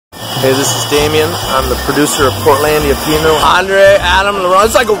Hey, this is Damien. I'm the producer of Portlandia Pinot. Andre, Adam, Laurent.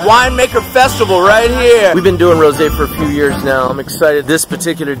 It's like a winemaker festival right here. We've been doing rosé for a few years now. I'm excited. This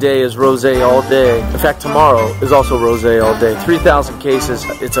particular day is rosé all day. In fact, tomorrow is also rosé all day. 3,000 cases.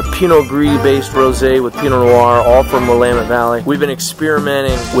 It's a Pinot Gris based rosé with Pinot Noir, all from Willamette Valley. We've been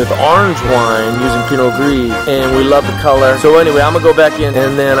experimenting with orange wine using Pinot Gris, and we love the color. So anyway, I'm gonna go back in,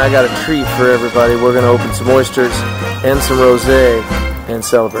 and then I got a treat for everybody. We're gonna open some oysters and some rosé and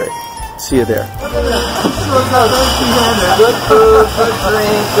celebrate. See you there. Good food, good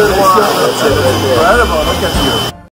drink, good wine. Incredible. Look at you.